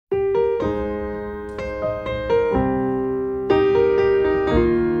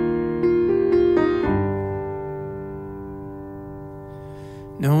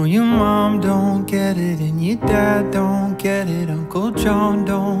your mom don't get it, and your dad don't get it, Uncle John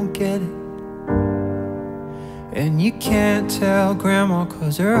don't get it. And you can't tell Grandma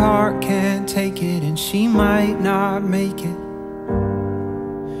 'cause her heart can't take it, and she might not make it.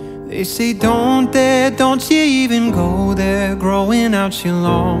 They say don't there, don't you even go there, growing out your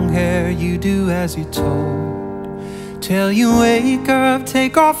long hair, you do as you're told. Till you wake up,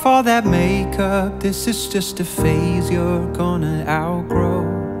 take off all that makeup, this is just a phase you're gonna outgrow.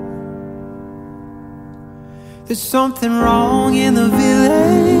 There's something wrong in the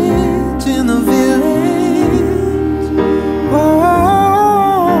village, in the village.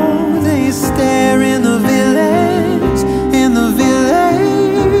 Oh, they stare in the village, in the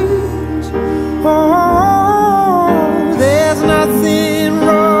village. Oh, there's nothing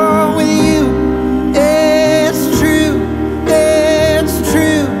wrong with you. It's true, it's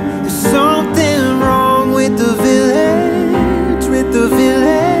true. There's something wrong with the village, with the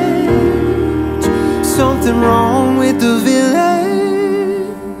village. Something wrong with the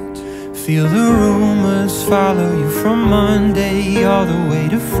village. Feel the rumors follow you from Monday all the way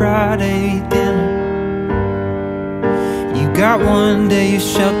to Friday dinner. You got one day of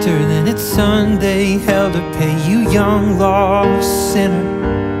shelter, then it's Sunday hell to pay, you young lost sinner.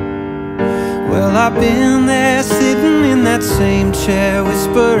 Well, I've been there sitting in that same chair,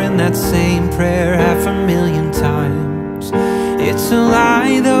 whispering that same prayer 500,000 times. It's a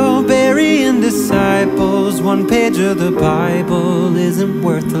lie though, burying disciples, one page of the Bible isn't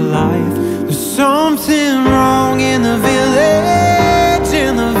worth a life. There's something wrong in the village,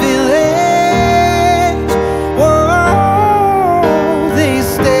 in the village. Whoa, they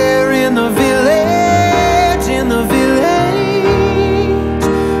stare in the village, in the village.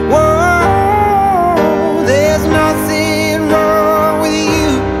 Whoa, there's nothing wrong with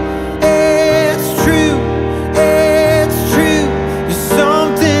you. It's true, it's true. There's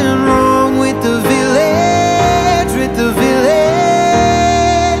something wrong with the village, with the village.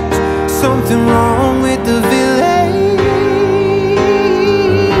 Something wrong.